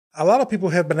A lot of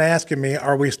people have been asking me,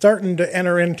 are we starting to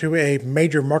enter into a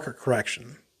major market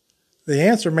correction? The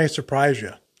answer may surprise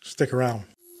you. Stick around.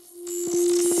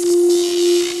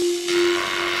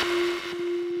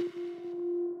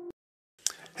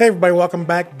 Hey everybody, welcome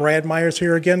back. Brad Myers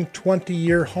here again,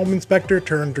 20-year home inspector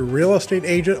turned real estate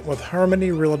agent with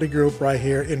Harmony Realty Group right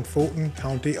here in Fulton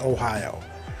County, Ohio.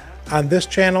 On this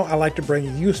channel, I like to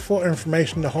bring useful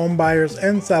information to home buyers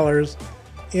and sellers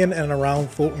in and around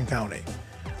Fulton County.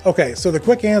 Okay, so the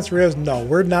quick answer is no,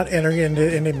 we're not entering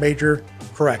into any major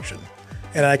correction.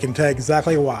 And I can tell you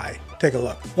exactly why. Take a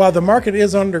look. While the market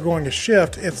is undergoing a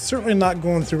shift, it's certainly not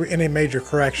going through any major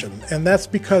correction. And that's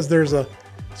because there's a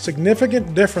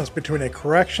significant difference between a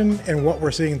correction and what we're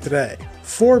seeing today.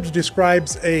 Forbes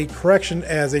describes a correction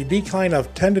as a decline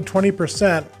of 10 to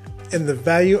 20% in the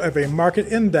value of a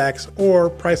market index or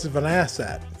price of an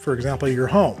asset, for example, your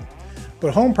home.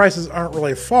 But home prices aren't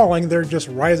really falling, they're just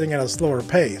rising at a slower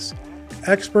pace.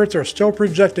 Experts are still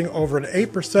projecting over an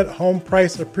 8% home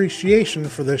price appreciation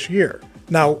for this year.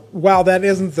 Now, while that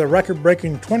isn't the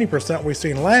record-breaking 20% we've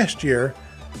seen last year,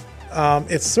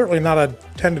 it's certainly not a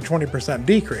 10 to 20%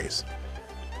 decrease.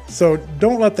 So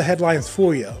don't let the headlines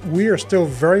fool you. We are still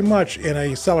very much in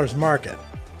a seller's market.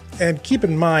 And keep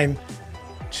in mind,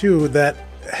 too, that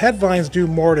headlines do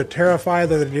more to terrify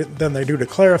than they do to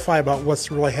clarify about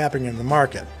what's really happening in the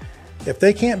market. If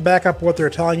they can't back up what they're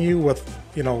telling you with,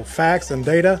 facts and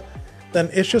data, then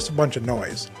it's just a bunch of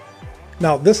noise.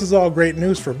 Now, this is all great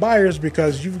news for buyers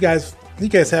because you guys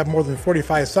have more than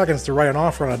 45 seconds to write an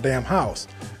offer on a damn house.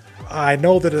 I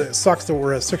know that it sucks that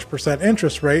we're at 6%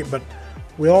 interest rate, but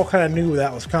we all kind of knew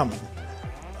that was coming.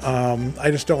 I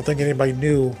just don't think anybody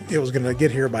knew it was going to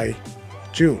get here by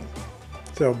June.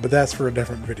 But that's for a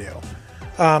different video.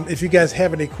 If you guys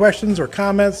have any questions or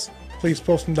comments, please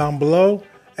post them down below.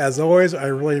 As always, I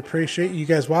really appreciate you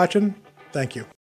guys watching. Thank you.